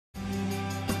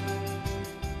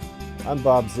I'm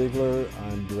Bob Zeigler.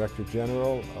 I'm Director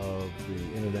General of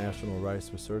the International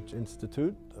Rice Research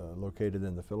Institute, located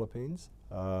in the Philippines.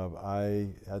 I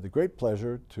had the great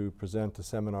pleasure to present a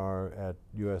seminar at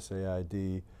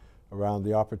USAID around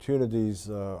the opportunities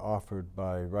offered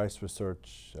by rice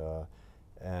research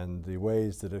and the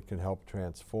ways that it can help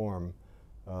transform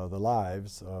the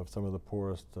lives of some of the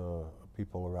poorest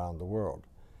people around the world.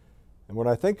 And when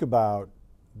I think about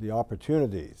the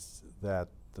opportunities that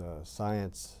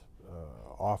science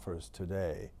offers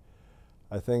today,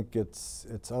 I think it's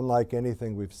unlike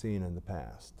anything we've seen in the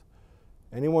past.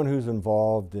 Anyone who's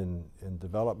involved in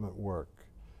development work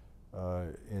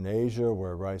in Asia,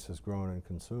 where rice is grown and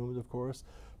consumed, of course,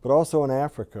 but also in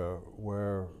Africa,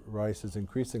 where rice is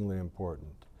increasingly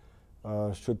important,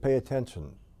 should pay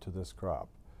attention to this crop.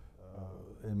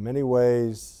 In many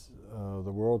ways,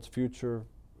 the world's future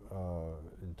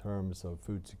in terms of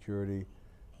food security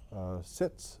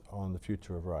sits on the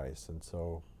future of rice, and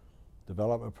so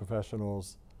development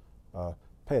professionals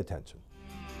pay attention.